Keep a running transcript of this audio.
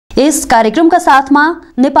यस कार्यक्रमका साथमा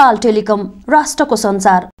नेपाल टेलिकम, राष्ट्रको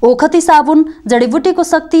सञ्चार, ओखती साबुन, जडीबुटीको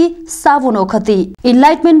शक्ति, साबुन ओखती,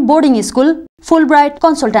 enlightenment boarding school, Fulbright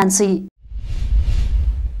consultancy.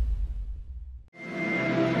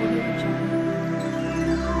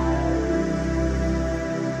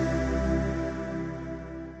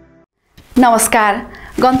 नमस्कार।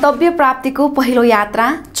 गन्तव्य प्राप्तिको पहिलो यात्रा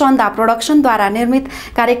चन्दा प्रोडक्सनद्वारा निर्मित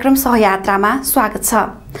कार्यक्रम सहयात्रामा स्वागत छ।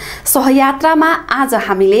 सहयात्रामा आज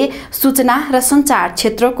हामीले सूचना र सञ्चार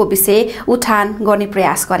क्षेत्रको विषय उठान गर्ने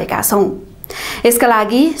प्रयास गरेका छौं। यसका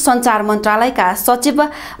लागि सञ्चार मन्त्रालयका सचिव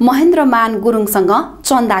महेन्द्र मान गुरुङसँग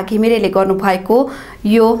चन्दा घिमिरेले गर्नुभएको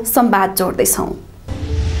यो संवाद जोड्दैछौं।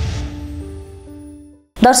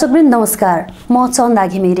 दर्शकवृन्द नमस्कार, म चन्दा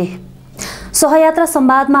घिमिरे। सहयात्रा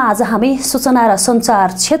संवादमा आज हामी सूचना र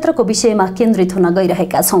सञ्चार क्षेत्रको विषयमा केन्द्रित हुन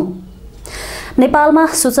गइरहेका छौं। नेपालमा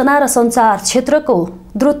सूचना र सञ्चार क्षेत्रको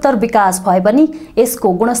द्रुततर विकास भए पनि यसको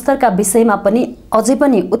गुणस्तरका विषयमा पनि अझै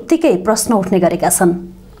पनि उत्तिकै प्रश्न उठ्ने गरेका छन्।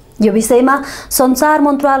 यो विषयमा सञ्चार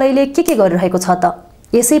मन्त्रालयले के गरिरहेको छ त?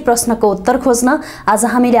 यसै प्रश्नको उत्तर खोज्न आज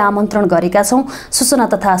हामीले आमन्त्रण गरेका छौं सूचना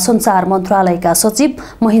तथा सञ्चार मन्त्रालयका सचिव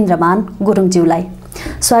महेन्द्र मान गुरुङज्यूलाई।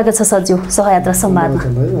 स्वागत छ सचिव सहयात्रा संवादमा।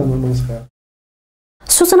 नमस्कार।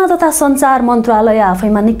 सूचना तथा सञ्चार मन्त्रालय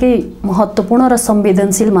आफैमा निकै महत्त्वपूर्ण र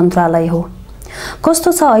संवेदनशील मन्त्रालय हो।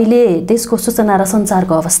 कस्तो छ अहिले देशको सूचना र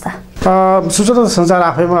सञ्चारको अवस्था? सूचना र सञ्चार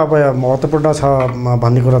आफैमा अब महत्त्वपूर्ण छ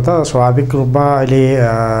भन्ने कुरा त स्वाभाविक रूपमा अहिले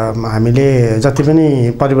हामीले जति पनि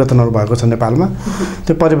परिवर्तनहरू भएको छ नेपालमा,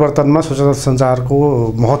 त्यो परिवर्तनमा सूचना सञ्चारको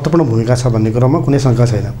महत्त्वपूर्ण भूमिका छ भन्ने कुरामा कुनै शङ्का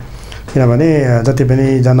छैन। किनभने जति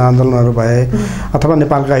पनि जनआन्दोलनहरू भए अथवा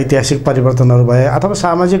नेपालका ऐतिहासिक परिवर्तनहरू भए अथवा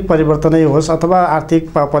सामाजिक परिवर्तनै होस् अथवा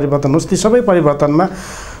आर्थिक परिवर्तन होस्, ती सबै परिवर्तनमा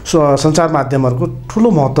सञ्चार माध्यमहरूको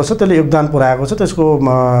ठुलो महत्त्व छ। त्यसले योगदान पुर्याएको छ, त्यसको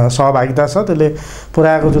सहभागिता छ। त्यसले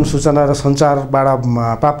पुर्याएको जुन सूचना र सञ्चारबाट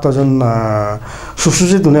प्राप्त जुन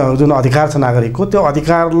सुसूचित हुने जुन अधिकार छ नागरिकको, त्यो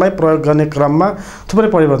अधिकारलाई प्रयोग गर्ने क्रममा थुप्रै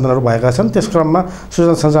परिवर्तनहरू भएका छन्। त्यस क्रममा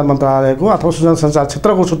सूचना सञ्चार मन्त्रालयको अथवा सूचना सञ्चार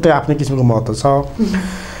क्षेत्रको छुट्टै आफ्नै किसिमको महत्त्व छ।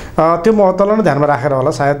 त्यो महत्त्वलाई नै ध्यानमा राखेर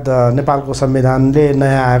होला सायद नेपालको संविधानले,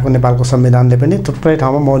 नयाँ आएको नेपालको संविधानले पनि थुप्रै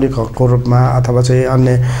ठाउँमा मौलिक हकको रूपमा अथवा चाहिँ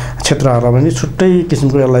अन्य क्षेत्रहरूलाई पनि छुट्टै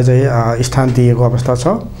किसिमको यसलाई चाहिँ स्थान दिएको अवस्था छ।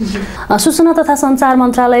 सूचना तथा सञ्चार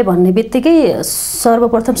मन्त्रालय भन्ने बित्तिकै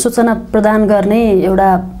सर्वप्रथम सूचना प्रदान गर्ने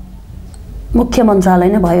एउटा मुख्य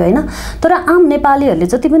मन्त्रालय नै भयो, होइन? तर आम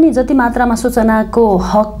नेपालीहरूले जति मात्रामा सूचनाको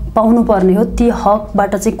हक पाउनुपर्ने हो, ती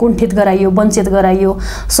हकबाट चाहिँ कुण्ठित गराइयो, वञ्चित गराइयो।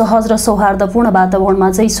 सहज र सौहार्दपूर्ण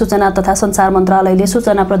वातावरणमा चाहिँ सूचना तथा सञ्चार मन्त्रालयले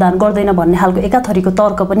सूचना प्रदान गर्दैन भन्ने खालको एकाथरीको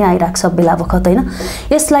तर्क पनि आइरहेको छ बेला बखत, होइन?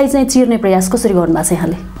 यसलाई चाहिँ चिर्ने प्रयास कसरी गर्नुभएको छ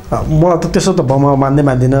यहाँले? मलाई त त्यसो त म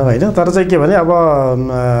मान्दिनँ, होइन? तर चाहिँ के भने अब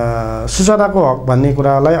सूचनाको हक भन्ने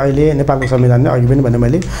कुरालाई अहिले नेपालको संविधानले, अघि पनि भने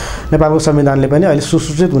मैले, नेपालको संविधानले पनि अहिले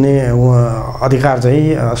सुसूचित हुने अधिकार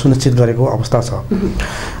चाहिँ सुनिश्चित गरेको अवस्था छ।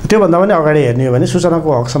 त्योभन्दा पनि अगाडि हेर्ने हो भने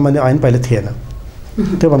सूचनाको हक सम्बन्धी ऐन पहिले थिएन।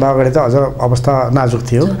 त्योभन्दा अगाडि त अझ अवस्था नाजुक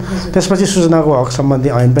थियो। त्यसपछि सूचनाको हक सम्बन्धी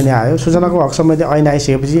ऐन पनि आयो। सूचनाको हक सम्बन्धी ऐन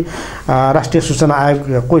आइसकेपछि राष्ट्रिय सूचना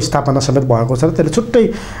आयोगको स्थापना समेत भएको छ र त्यसले छुट्टै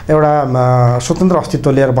एउटा स्वतन्त्र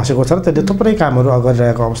अस्तित्व लिएर बसेको छ र त्यसले थुप्रै कामहरू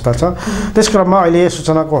गरिरहेको अवस्था छ। त्यस क्रममा अहिले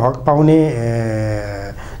सूचनाको हक पाउने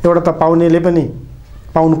एउटा त पाउनेले पनि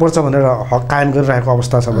पाउनुपर्छ भनेर हक कायम गरिरहेको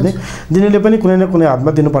अवस्था छ भने दिनेले पनि कुनै न कुनै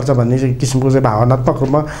हदमा दिनुपर्छ भन्ने किसिमको चाहिँ भावनात्मक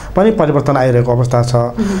रूपमा पनि परिवर्तन आइरहेको अवस्था छ।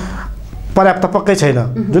 पर्याप्त पक्कै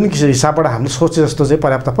छैन, जुन हिसाबबाट हामीले सोचे जस्तो चाहिँ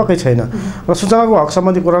पर्याप्त पक्कै छैन। र सूचनाको हक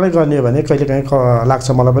सम्बन्धी कुरा नै गर्ने हो भने कहिलेकाहीँ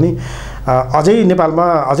लाग्छ मलाई पनि अझै नेपालमा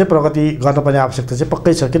अझै प्रगति गर्नुपर्ने आवश्यकता चाहिँ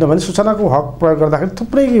पक्कै छ। किनभने सूचनाको हक प्रयोग गर्दाखेरि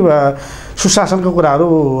थुप्रै सुशासनको कुराहरू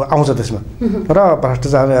आउँछ त्यसमा र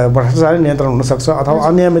भ्रष्टाचार नियन्त्रण हुनसक्छ अथवा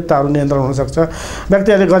अनियमितताहरू नियन्त्रण हुनसक्छ।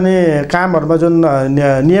 व्यक्तिहरूले गर्ने कामहरूमा जुन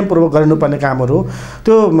नियमपूर्वक गरिनुपर्ने कामहरू,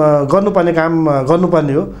 त्यो गर्नुपर्ने काम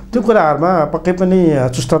गर्नुपर्ने हो, त्यो कुराहरूमा पक्कै पनि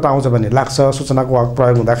चुस्तता आउँछ भन्ने लाग्छ सूचनाको हक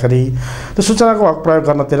प्रयोग हुँदाखेरि। त्यो सूचनाको हक प्रयोग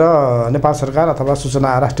गर्नतिर नेपाल सरकार अथवा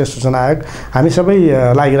राष्ट्रिय सूचना आयोग हामी सबै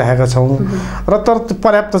लागिरहेका छौँ र तर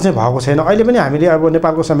पर्याप्त चाहिँ भएको छैन। अहिले पनि हामीले अब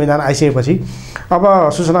नेपालको संविधान आइसकेपछि अब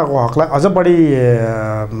सूचनाको हकलाई अझ बढी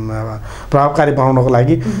प्रभावकारी बनाउनको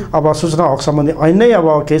लागि अब सूचना हक सम्बन्धी ऐन नै अब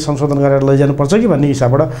केही संशोधन गरेर लैजानुपर्छ कि भन्ने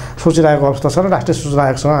हिसाबबाट सोचिरहेको अवस्था छ र राष्ट्रिय सूचना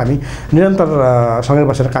आयोगसँग हामी निरन्तर सँगै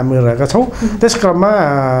बसेर काम गरिरहेका छौँ। त्यस क्रममा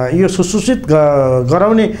यो सुसूचित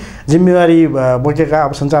गराउने जिम्मेवारी बोकेका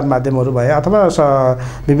अब सञ्चार माध्यमहरू भए अथवा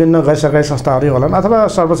विभिन्न गैर सरकारी संस्थाहरू होलान् अथवा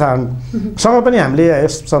सर्वसाधारणसँग पनि हामीले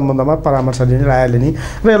यस सम्बन्धमा परामर्श लिने राय लिने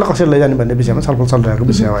र यसलाई कसरी लैजाने भन्ने विषयमा छलफल चलिरहेको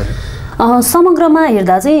विषय हो अहिले। समग्रमा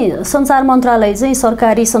हेर्दा चाहिँ सञ्चार मन्त्रालय चाहिँ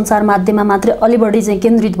सरकारी सञ्चार माध्यममा मात्रै अलि बढी चाहिँ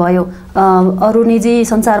केन्द्रित भयो। अरू निजी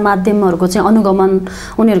सञ्चार माध्यमहरूको चाहिँ अनुगमन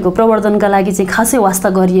उनीहरूको प्रवर्धनका लागि चाहिँ खासै वास्ता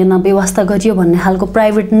गरिएन, बेवास्ता गरियो भन्ने खालको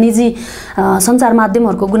प्राइभेट निजी सञ्चार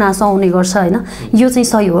माध्यमहरूको गुनासो आउने गर्छ होइन, यो चाहिँ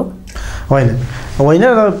सही हो? होइन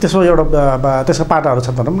र त्यसो एउटा त्यसको पाटाहरू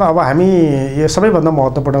छन् भनौँ न। अब हामी यो सबैभन्दा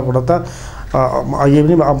महत्त्वपूर्ण कुरो त अघि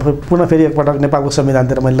पनि पुनः फेरि एकपटक नेपालको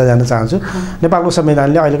संविधानतिर मैले लैजान चाहन्छु। नेपालको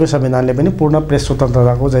संविधानले अहिलेको संविधानले पनि पूर्ण प्रेस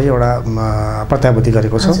स्वतन्त्रताको चाहिँ एउटा प्रत्याभूति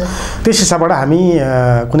गरेको छ। त्यस हिसाबबाट हामी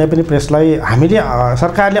कुनै पनि प्रेसलाई हामीले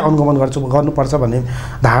सरकारले अनुगमन गर्नुपर्छ भन्ने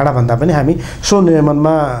धारणा भन्दा पनि हामी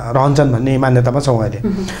स्वनियमनमा रहन्छन् भन्ने मान्यतामा छौँ अहिले।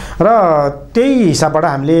 र त्यही हिसाबबाट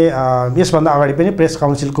हामीले यसभन्दा अगाडि पनि प्रेस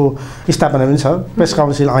काउन्सिलको स्थापना पनि छ। प्रेस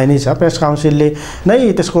काउन्सिल ऐनै छ। प्रेस काउन्सिलले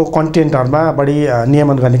नै त्यसको कन्टेन्टहरूमा बढी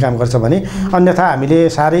नियमन गर्ने काम गर्छ भने अन्यथा हामीले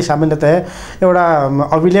साह्रै सामान्यतया एउटा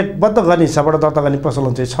अभिलेखबद्ध गर्ने हिसाबबाट दर्ता गर्ने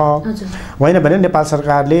प्रचलन चाहिँ छ। होइन भने नेपाल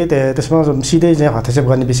सरकारले त्यसमा सिधै चाहिँ हस्तक्षेप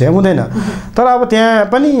गर्ने विषय हुँदैन। तर अब त्यहाँ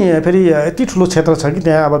पनि फेरि यति ठुलो क्षेत्र छ कि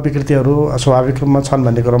त्यहाँ अब विकृतिहरू स्वाभाविक रूपमा छन्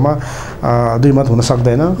भन्ने कुरोमा दुई मत हुन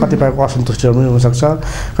सक्दैन। कतिपयको असन्तुष्टिहरू पनि हुनसक्छ।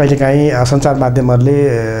 कहिलेकाहीँ सञ्चार माध्यमहरूले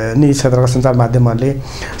निजी क्षेत्रका सञ्चार माध्यमहरूले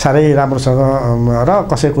साह्रै राम्रोसँग र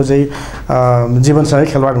कसैको चाहिँ जीवनसँगै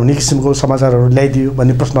खेलवाड हुने किसिमको समाचारहरू ल्याइदियो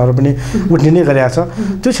भन्ने प्रश्नहरू पनि उठ्ने नै गरिरहेको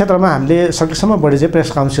छ। त्यो क्षेत्रमा हामीले सकेसम्म बढी चाहिँ प्रेस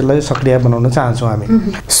काउन्सिललाई सक्रिय बनाउन चाहन्छौँ हामी।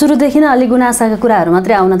 सुरुदेखि नै अलि गुनासाका कुराहरू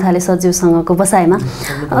मात्रै आउन थाले सचिवसँगको बसाइमा।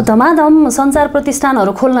 धमाधम सञ्चार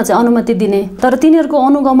प्रतिष्ठानहरू खोल्न चाहिँ अनुमति दिने, तर तिनीहरूको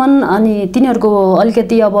अनुगमन अनि तिनीहरूको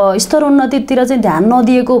अलिकति अब स्तरोन्नतितिर चाहिँ ध्यान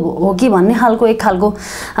नदिएको हो कि भन्ने खालको एक खालको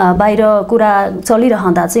बाहिर कुरा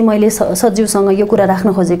चलिरहँदा चाहिँ मैले सचिवसँग यो कुरा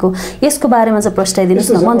राख्न खोजेको। यसको बारेमा चाहिँ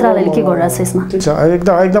प्रस्ताइदिनुहोस् न, मन्त्रालयले के गरिरहेछ यसमा?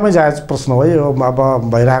 एकदमै जायज प्रश्न हो यो। अब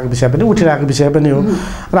भइरहेको विषय पनि उठिरहेको विषय पनि हो।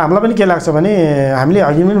 र हामीलाई पनि के लाग्छ भने हामीले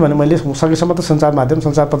अघि पनि भने मैले सकेसम्म त सञ्चार माध्यम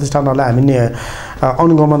सञ्चार प्रतिष्ठानहरूलाई हामी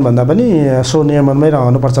अनुगमन भन्दा पनि स्वनियमनमै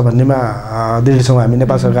रहनुपर्छ भन्नेमा दृढ छौँ हामी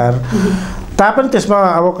नेपाल सरकार। तापनि त्यसमा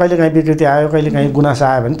अब कहिलेकाहीँ विकृति आयो, कहिलेकाहीँ गुनासो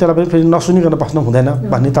आयो भने त्यसलाई पनि फेरि नसुनिकन बस्नु हुँदैन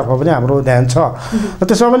भन्नेतर्फ पनि हाम्रो ध्यान छ। र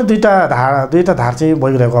त्यसमा पनि दुईवटा धार चाहिँ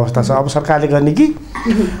बगिरहेको अवस्था छ। अब सरकारले गर्ने कि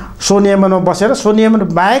स्वनियमनमा बसेर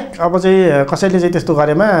स्वनियमन बाहेक अब चाहिँ कसैले चाहिँ त्यस्तो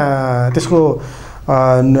गरेमा त्यसको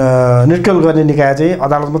निर्कल गर्ने निकाय चाहिँ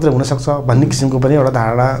अदालत मात्रै हुनसक्छ भन्ने किसिमको पनि एउटा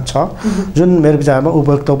धारणा छ, जुन मेरो विचारमा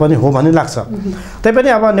उपयुक्त पनि हो भन्ने लाग्छ। तैपनि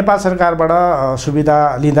अब नेपाल सरकारबाट सुविधा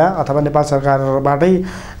लिँदा अथवा नेपाल सरकारबाटै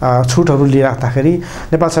छुटहरू लिइराख्दाखेरि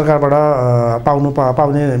नेपाल सरकारबाट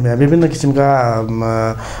पाउने विभिन्न किसिमका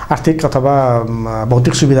आर्थिक अथवा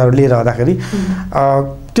भौतिक सुविधाहरू लिएर आउँदाखेरि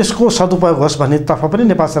त्यसको सदुपयोग होस् भन्नेतर्फ पनि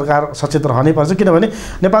नेपाल सरकार सचेत रहनै पर्छ। किनभने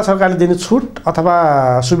नेपाल सरकारले दिने छुट अथवा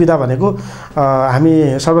सुविधा भनेको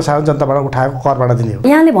हामी सर्वसाधारण जनताबाट उठाएको करबाट दिने हो।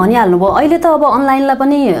 यहाँले भनिहाल्नुभयो अहिले त अब अनलाइनलाई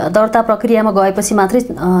पनि दर्ता प्रक्रियामा गएपछि मात्रै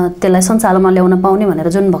त्यसलाई सञ्चालनमा ल्याउन पाउने भनेर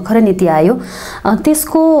जुन भर्खरै नीति आयो,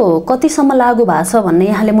 त्यसको कतिसम्म लागू भएको छ भन्ने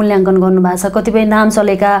यहाँले मूल्याङ्कन गर्नुभएको छ? कतिपय नाम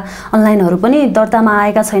चलेका अनलाइनहरू पनि दर्तामा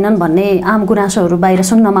आएका छैनन् भन्ने आम गुनासोहरू बाहिर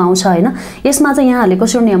सुन्नमा आउँछ होइन, यसमा चाहिँ यहाँहरूले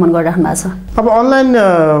कसरी नियमन गरिराख्नु भएको छ? अब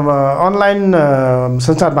अनलाइन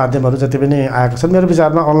सञ्चार माध्यमहरू जति पनि आएका छन्, मेरो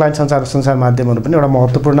विचारमा अनलाइन सञ्चार माध्यमहरू पनि एउटा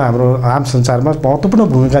महत्त्वपूर्ण हाम्रो आम सञ्चारमा महत्त्वपूर्ण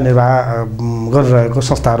भूमिका निर्वाह गरिरहेको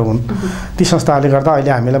संस्थाहरू हुन्। ती संस्थाहरूले गर्दा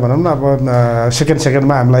अहिले हामीलाई भनौँ न अब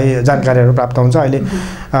सेकेन्डमा हामीलाई जानकारीहरू प्राप्त हुन्छ। अहिले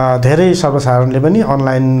धेरै सर्वसाधारणले पनि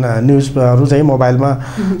अनलाइन न्युजहरू चाहिँ मोबाइलमा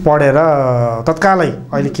पढेर तत्कालै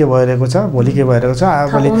अहिले के भइरहेको छ, भोलि के भइरहेको छ,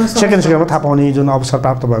 अहिले सेकेन्डमा थाहा पाउने जुन अवसर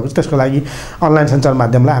प्राप्त भएको छ, त्यसको लागि अनलाइन सञ्चार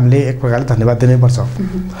माध्यमलाई हामीले एक प्रकारले धन्यवाद दिनैपर्छ।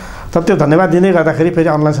 तर त्यो धन्यवाद दिँदै गर्दाखेरि फेरि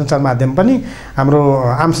अनलाइन सञ्चार माध्यम पनि हाम्रो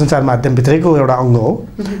आम सञ्चार माध्यमभित्रैको एउटा अङ्ग हो।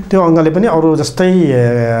 त्यो अङ्गले पनि अरू जस्तै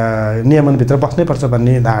नियमनभित्र बस्नैपर्छ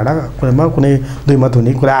भन्ने धारणा कुनै दुई मत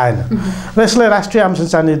हुने कुरा आएन। र यसलाई राष्ट्रिय आम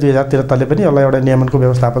सञ्चार नीति 2073ले पनि यसलाई एउटा नियमनको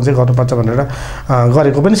व्यवस्थापन चाहिँ गर्नुपर्छ भनेर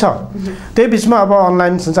गरेको पनि छ। त्यही बिचमा अब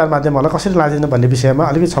अनलाइन सञ्चार माध्यमहरूलाई कसरी लादिनु भन्ने विषयमा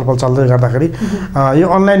अलिकति छलफल चल्दै गर्दाखेरि यो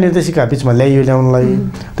अनलाइन निर्देशिका बिचमा ल्याउनलाई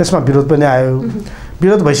त्यसमा विरोध पनि आयो।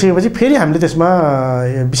 विरोध भइसकेपछि फेरि हामीले त्यसमा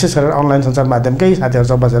विशेष गरेर अनलाइन सञ्चार माध्यमकै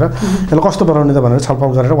साथीहरूसँग बसेर यसलाई कस्तो बनाउने त भनेर छलफल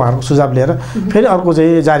गरेर उहाँहरूको सुझाव लिएर फेरि अर्को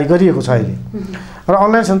चाहिँ जारी गरिएको छ अहिले। र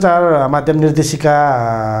अनलाइन सञ्चार माध्यम निर्देशिका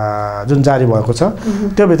जुन जारी भएको छ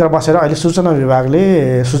त्योभित्र बसेर अहिले सूचना विभागले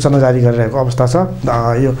सूचना जारी गरिरहेको अवस्था छ।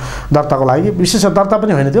 यो दर्ताको लागि विशेष दर्ता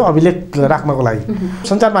पनि होइन, त्यो अभिलेख राख्नको लागि।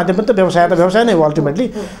 सञ्चार माध्यम पनि त व्यवसाय नै हो अल्टिमेटली।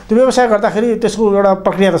 त्यो व्यवसाय गर्दाखेरि त्यसको एउटा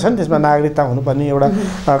प्रक्रिया त छ नि, त्यसमा नागरिकता हुनुपर्ने, एउटा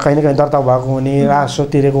कहीँ न कहीँ दर्ता भएको हुने, राजस्व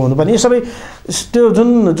तिरेको हुनुपर्ने, यो सबै त्यो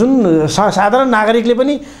जुन साधारण नागरिकले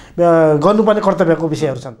पनि गर्नुपर्ने कर्तव्यको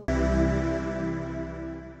विषयहरू छन्।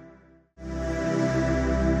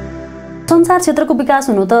 सञ्चार क्षेत्रको विकास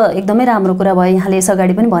हुनु त एकदमै राम्रो कुरा भयो, यहाँले यस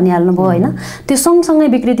अगाडि पनि भनिहाल्नुभयो होइन। त्यो सँगसँगै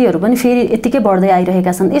विकृतिहरू पनि फेरि यत्तिकै बढ्दै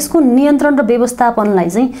आइरहेका छन्। यसको नियन्त्रण र व्यवस्थापनलाई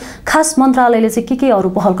चाहिँ खास मन्त्रालयले चाहिँ के अरू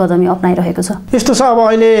पहल कदमी अप्नाइरहेको छ? यस्तो छ, अब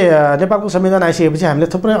अहिले नेपालको संविधान आइसकेपछि हामीले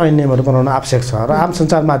थुप्रै ऐन नियमहरू बनाउन आवश्यक छ र आम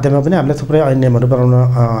सञ्चार माध्यममा पनि हामीले थुप्रै ऐन नियमहरू बनाउन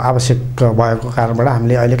आवश्यक भएको कारणबाट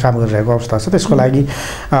हामीले अहिले काम गरिरहेको अवस्था छ। त्यसको लागि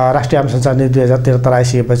राष्ट्रिय आम सञ्चार नीति 2073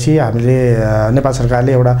 आइसकेपछि हामीले नेपाल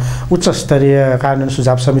सरकारले एउटा उच्च स्तरीय कानुन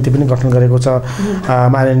सुझाव समिति पनि गठन गरेको छ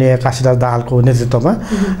माननीय काशीराज दाहालको नेतृत्वमा।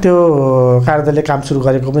 त्यो कार्यदलले काम सुरु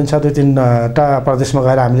गरेको पनि छ। 2-3टा प्रदेशमा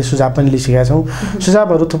गएर हामीले सुझाव पनि लिइसकेका छौँ।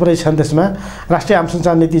 सुझावहरू थुप्रै छन् त्यसमा। राष्ट्रिय आम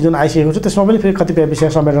सञ्चार नीति जुन आइसकेको छ त्यसमा पनि फेरि कतिपय विषय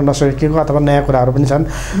समेट्न नसकेको अथवा नयाँ कुराहरू पनि छन्।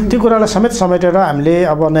 त्यो कुरालाई समेटेर हामीले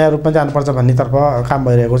अब नयाँ रूपमा जानुपर्छ भन्नेतर्फ काम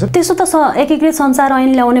भइरहेको छ। त्यसो त एकीकृत सञ्चार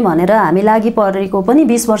ऐन ल्याउने भनेर हामी लागि परेको पनि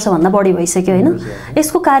 20 वर्षभन्दा बढी भइसक्यो होइन।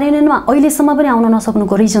 यसको कार्यान्वयनमा अहिलेसम्म पनि आउन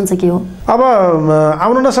नसक्नुको रिजन चाहिँ के हो? अब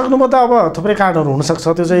आउन नसक्नुमा त अब थुप्रै कारणहरू हुनसक्छ।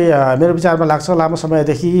 त्यो चाहिँ मेरो विचारमा लाग्छ लामो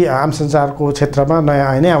समयदेखि आम सञ्चारको क्षेत्रमा नयाँ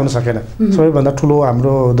ऐनै आउन सकेन। सबैभन्दा ठुलो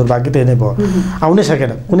हाम्रो दुर्भाग्य त्यही नै भयो, आउनै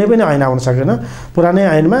सकेन। कुनै पनि ऐन आउन सकेन। पुरानै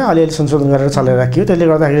ऐनमा अलिअलि संशोधन गरेर चलेर राखियो। त्यसले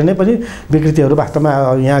गर्दाखेरि नै पनि विकृतिहरू वास्तवमा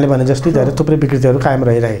यहाँले भने जस्तै धेरै थुप्रै विकृतिहरू कायम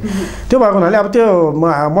रहिरहे। त्यो भएको हुनाले अब त्यो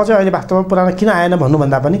म चाहिँ अहिले वास्तवमा पुरानो किन आएन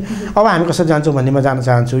भन्नुभन्दा पनि अब हामी कसरी जान्छौँ भन्ने म जान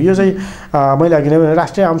चाहन्छु। यो चाहिँ मैले अघि नै भने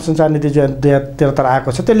राष्ट्रिय आम सञ्चार नीति 2073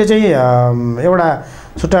 आएको छ, त्यसले चाहिँ एउटा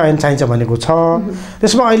छुट्टै ऐन चाहिन्छ भनेको छ।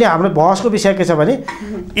 त्यसमा अहिले हाम्रो बहसको विषय के छ भने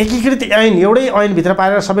एकीकृत ऐन एउटै ऐनभित्र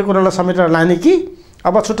पारेर सबै कुरालाई समेटेर लाने कि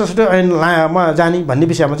अब छुट्टै छुट्टै ऐनमा जाने भन्ने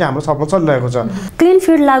विषयमा चाहिँ हाम्रो छलफल चलिरहेको छ। क्लिन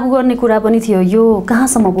फिड लागू गर्ने कुरा पनि थियो, यो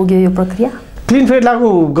कहाँसम्म पुग्यो यो प्रक्रिया? क्लिन फिड लागू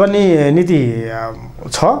गर्ने नीति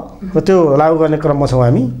छ, त्यो लागू गर्ने क्रममा छौँ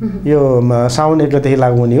हामी। यो साउन 1 गतेदेखि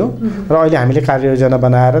लागू हुने हो र अहिले हामीले कार्ययोजना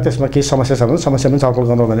बनाएर त्यसमा केही समस्या छ भने समस्या पनि छलफल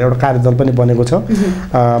गर्नु भनेर एउटा कार्यदल पनि बनेको छ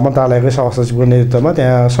मन्त्रालयकै सहसचिवको नेतृत्वमा।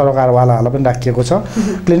 त्यहाँ सरोकारवालाहरूलाई पनि राखिएको छ।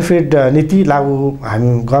 क्लिन फिड नीति लागू हामी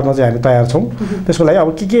गर्न चाहिँ हामी तयार छौँ। त्यसको लागि अब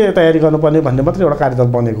के तयारी गर्नुपर्ने भन्ने मात्रै एउटा कार्यदल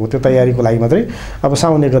बनेको हो। त्यो तयारीको लागि मात्रै अब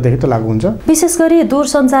साउन 1 गतेदेखि त लागू हुन्छ। विशेष गरी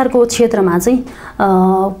दूरसञ्चारको क्षेत्रमा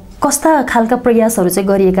चाहिँ कस्ता खालका प्रयासहरू चाहिँ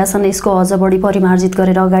गरिएका छन् यसको अझ बढी परिमार्जित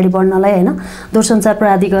गरेर अगाडि बढ्नलाई होइन? दूरसञ्चार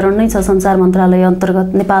प्राधिकरण नै छ, सञ्चार मन्त्रालय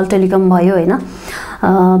अन्तर्गत नेपाल टेलिकम भयो होइन।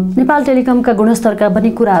 नेपाल टेलिकमका गुणस्तरका पनि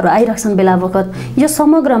कुराहरू आइरहेछन् बेला बखत। यो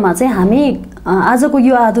समग्रमा चाहिँ हामी आजको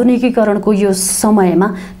यो आधुनिकीकरणको यो समयमा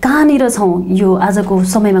कहाँनिर छौँ यो आजको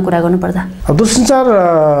समयमा कुरा गर्नुपर्दा? दूरसञ्चार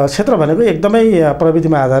क्षेत्र भनेको एकदमै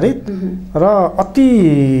प्रविधिमा आधारित र अति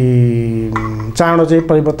चाँडो चाहिँ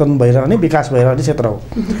परिवर्तन भइरहने विकास भइरहने क्षेत्र हो।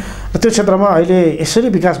 र त्यो क्षेत्रमा अहिले यसरी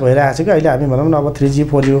विकास भइरहेको छ कि अहिले हामी भनौँ न अब 3G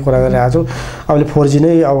 4G को कुरा गरिरहेको छौँ। अहिले 4G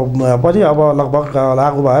नै अब पनि अब लगभग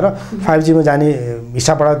लागू भएर 5G मा जाने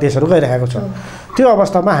हिसाबबाट देशहरू गइरहेको छ। त्यो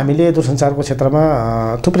अवस्थामा हामीले दूरसञ्चारको क्षेत्रमा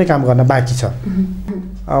थुप्रै काम गर्न बाँकी छ।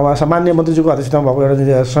 अब सामान्य मन्त्रीज्यूको अध्यक्षतामा भएको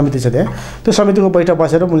एउटा समिति छ, त्यहाँ त्यो समितिको बैठक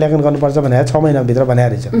बसेर मूल्याङ्कन गर्नुपर्छ भनेर 6 महिनाभित्र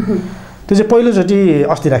बनाएर रहेछ। त्यो चाहिँ पहिलोचोटि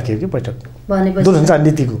अस्ति राखियो कि बैठक दूरसञ्चार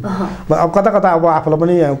नीतिको। अब कता कता अब आफूलाई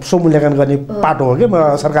पनि स्वमूल्याङ्कन गर्ने पाटो हो कि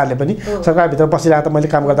सरकारले पनि। सरकारभित्र बसिरहेको त मैले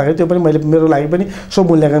काम गर्दाखेरि त्यो पनि मैले मेरो लागि पनि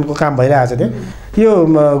स्वमूल्याङ्कनको काम भइरहेको छ त्यहाँ। यो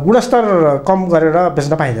गुणस्तर कम गरेर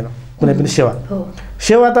बेच्न पाइँदैन कुनै पनि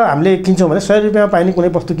सेवा त हामीले किन्छौँ भने 100 रुपियाँमा पाइने कुनै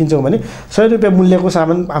वस्तु किन्छौँ भने 100 रुपियाँ मूल्यको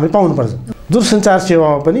सामान हामीले पाउनुपर्छ। दूरसञ्चार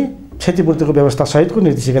सेवामा पनि क्षतिपूर्तिको व्यवस्था सहितको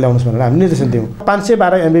निर्देशिका ल्याउनुहोस् भनेर हामी निर्देशन दियौँ।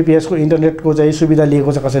 512 MBPS को इन्टरनेटको चाहिँ सुविधा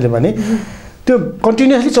लिएको छ कसैले भने त्यो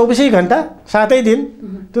कन्टिन्युसली 24 घन्टा 7 दिन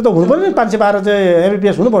त्यो त हुनु पर्यो नि। 512 चाहिँ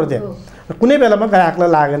MBPS हुनु पर्यो त्यहाँ। कुनै बेलामा ग्राहकलाई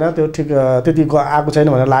लागेन त्यो ठिक त्यति आएको छैन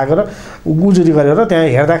भनेर लागेर गुजुरी गरेर त्यहाँ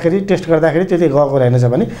हेर्दाखेरि टेस्ट गर्दाखेरि त्यति गएको रहेनछ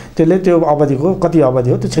भने त्यसले त्यो अवधिको कति अवधि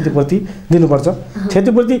हो त्यो क्षतिपूर्ति दिनुपर्छ।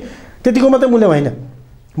 क्षतिपूर्ति त्यतिको मात्रै मूल्य होइन।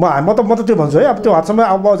 म त त्यो भन्छु है। अब त्यो हदसम्म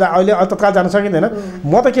अब अहिले तत्काल जान सकिँदैन।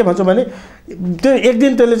 म त के भन्छु भने त्यो एक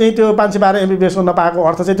दिन त्यसले चाहिँ त्यो 512 MBPS को नपाएको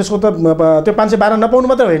अर्थ चाहिँ त्यसको त त्यो 512 नपाउनु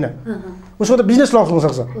मात्रै होइन, उसको त बिजनेस लस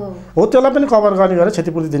हुनसक्छ हो। त्यसलाई पनि कभर गर्ने गरेर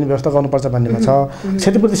क्षतिपूर्ति दिने व्यवस्था गर्नुपर्छ भन्नेमा छ।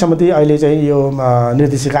 क्षतिपूर्ति सम्बन्धी अहिले चाहिँ यो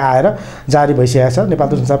निर्देशिका आएर जारी भइसकेको छ, नेपाल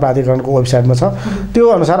दूरसञ्चार प्राधिकरणको वेबसाइटमा छ। त्यो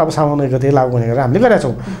अनुसार अब साउन 1 गते लागू हुने गरेर हामीले गरेका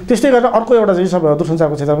छौँ। त्यस्तै गरेर अर्को एउटा चाहिँ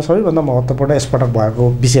दूरसञ्चारको क्षेत्रमा सबैभन्दा महत्त्वपूर्ण यसपटक भएको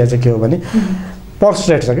विषय चाहिँ के हो भने पल्स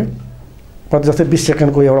रेट छ क्या। कति जस्तै 20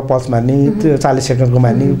 सेकेन्डको एउटा पल्स मान्ने, 40 सेकेन्डको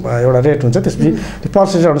मान्ने एउटा रेट हुन्छ। त्यसपछि त्यो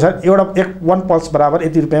पल्स रेट अनुसार एउटा 1 पल्स बराबर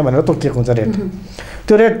यति रुपियाँ भनेर तोकिएको हुन्छ रेट।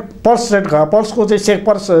 त्यो रेट पल्सको चाहिँ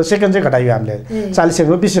पर सेकेन्ड चाहिँ घटाइयो हामीले। 40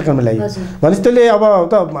 सेकेन्डमा 20 सेकेन्डमा ल्यायो भनेपछि त्यसले अब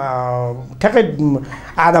त ठ्याक्कै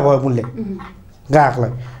आधा भयो मूल्य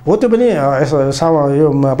ग्राहकलाई हो। त्यो पनि यो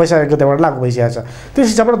वैशाख 1 गतेबाट लागू भइसकेको छ। त्यस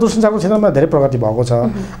हिसाबबाट दूरसञ्चारको क्षेत्रमा धेरै प्रगति भएको छ।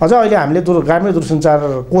 अझ अहिले हामीले ग्रामीण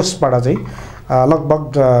दूरसञ्चार कोषबाट चाहिँ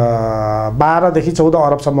लगभग 12 देखि 14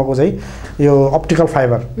 अरबसम्मको चाहिँ यो अप्टिकल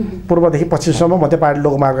फाइबर पूर्वदेखि पश्चिमसम्म मध्य पहाडी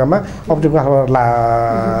लोकमार्गमा अप्टिकल फाइबर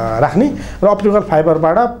राख्ने र अप्टिकल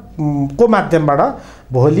फाइबरबाट को माध्यमबाट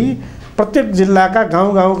भोलि प्रत्येक जिल्लाका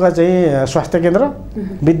गाउँका चाहिँ स्वास्थ्य केन्द्र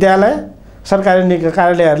विद्यालय सरकारी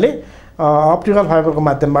कार्यालयहरूले अप्टिकल फाइबरको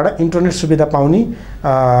माध्यमबाट इन्टरनेट सुविधा पाउने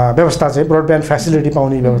व्यवस्था चाहिँ ब्रोडब्यान्ड फ्यासिलिटी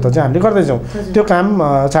पाउने व्यवस्था चाहिँ हामीले गर्दैछौँ। त्यो काम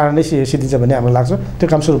चाँडै नै सिद्धिन्छ भन्ने हामीलाई लाग्छ। त्यो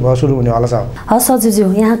काम सुरु हुने होला छ। हस् सचिवज्यू,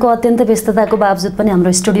 यहाँको अत्यन्त व्यस्तताको बावजुद पनि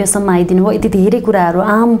हाम्रो स्टुडियोसम्म आइदिनु भयो, यति धेरै कुराहरू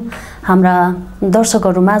आम हाम्रा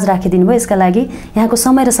दर्शकहरू माझ राखिदिनु भयो, यसका लागि यहाँको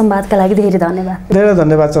समय र संवादका लागि धेरै धन्यवाद। धेरै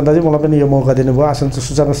धन्यवाद चन्दाजी, मलाई पनि यो मौका दिनुभयो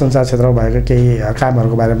सूचना सञ्चार क्षेत्रमा भएका केही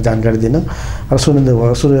कामहरूको बारेमा जानकारी दिन र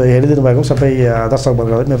हेरिदिनु भएको सबै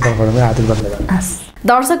दर्शकवर्गलाई मेरो तर्फबाट हार्दिक धन्यवाद।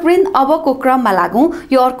 दर्शकवृन्द, अबको क्रममा लागौँ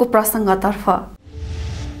यो अर्को प्रसङ्गतर्फ।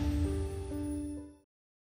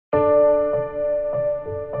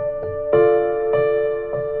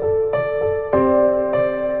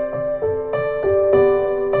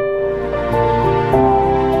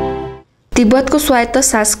 तिब्बतको स्वायत्त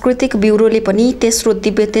सांस्कृतिक ब्युरोले पनि तेस्रो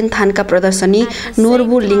तिब्बतेन थान्का प्रदर्शनी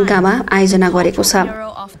नोर्बु लिङ्कामा आयोजना गरेको छ।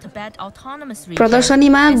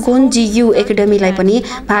 प्रदर्शनीमा गोन्जियु एकाडेमीलाई पनि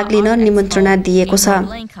भाग लिन निमन्त्रणा दिएको छ।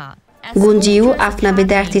 गोन्जियु आफ्ना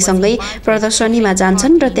विद्यार्थीसँगै प्रदर्शनीमा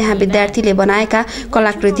जान्छन् र त्यहाँ विद्यार्थीले बनाएका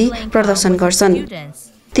कलाकृति प्रदर्शन गर्छन्।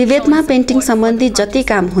 तिब्बतमा पेन्टिङ सम्बन्धी जति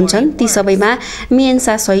काम हुन्छन् ती सबैमा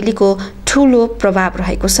मिएन्सा शैलीको ठूलो प्रभाव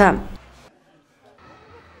रहेको छ।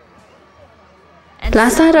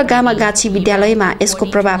 लासा र गामागाछी विद्यालयमा यसको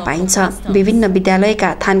प्रभाव पाइन्छ। विभिन्न विद्यालयका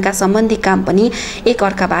थान्का सम्बन्धी काम पनि एक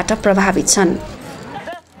अर्काबाट प्रभावित छन्।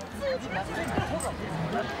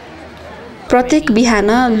 प्रत्येक बिहान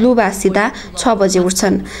लुबा सिधा 6 बजे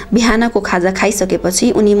उठ्छन्। बिहानको खाजा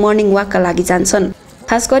खाइसकेपछि उनी मर्निङ वाकका लागि जान्छन्।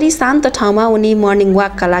 खास गरी शान्त ठाउँमा उनी मर्निङ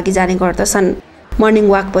वाकका लागि जाने गर्दछन्। मर्निङ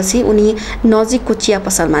वाकपछि उनी नजिकको चिया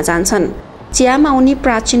पसलमा जान्छन्। चियामा उनी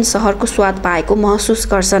प्राचीन सहरको स्वाद पाएको महसुस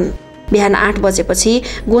गर्छन्। बिहान 8 बजेपछि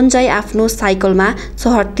गोन्जाई आफ्नो साइकलमा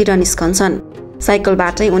सहरतिर निस्कन्छन्।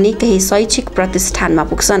 साइकलबाटै उनी केही शैक्षिक प्रतिष्ठानमा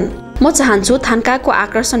पुग्छन्। म चाहन्छु थान्काको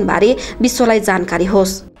आकर्षणबारे विश्वलाई जानकारी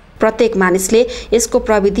होस्। प्रत्येक मानिसले यसको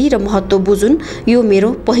प्रविधि र महत्त्व बुझुन्, यो मेरो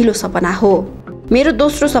पहिलो सपना हो। मेरो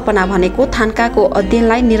दोस्रो सपना भनेको थान्काको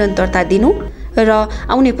अध्ययनलाई निरन्तरता दिनु र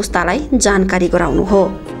आउने पुस्तालाई जानकारी गराउनु हो।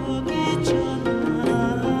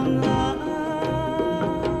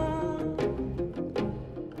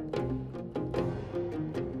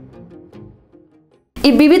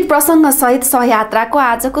 यी विविध प्रसङ्गसहित सहयात्राको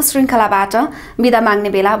आजको श्रृङ्खलाबाट बिदा माग्ने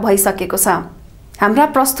बेला भइसकेको छ। हाम्रा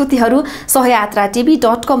प्रस्तुतिहरू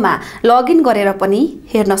SahaYatra.tv.com मा लगइन गरेर पनि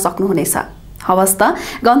हेर्न सक्नुहुनेछ। हवस् त,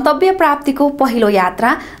 गन्तव्य प्राप्तिको पहिलो यात्रा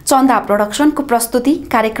चन्दा प्रोडक्सनको प्रस्तुति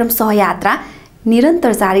कार्यक्रम सहयात्रा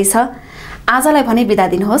निरन्तर जारी छ। आजलाई भने बिदा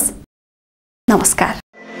दिनुहोस्। नमस्कार।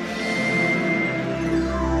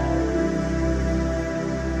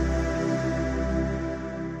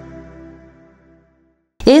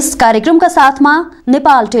 यस कार्यक्रमका साथमा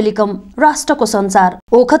नेपाल टेलिकम, राष्ट्रको सञ्चार,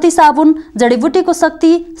 ओखती साबुन, जडीबुटीको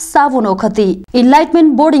शक्ति साबुन ओखती,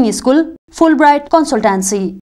 enlightenment boarding school, Fulbright consultancy.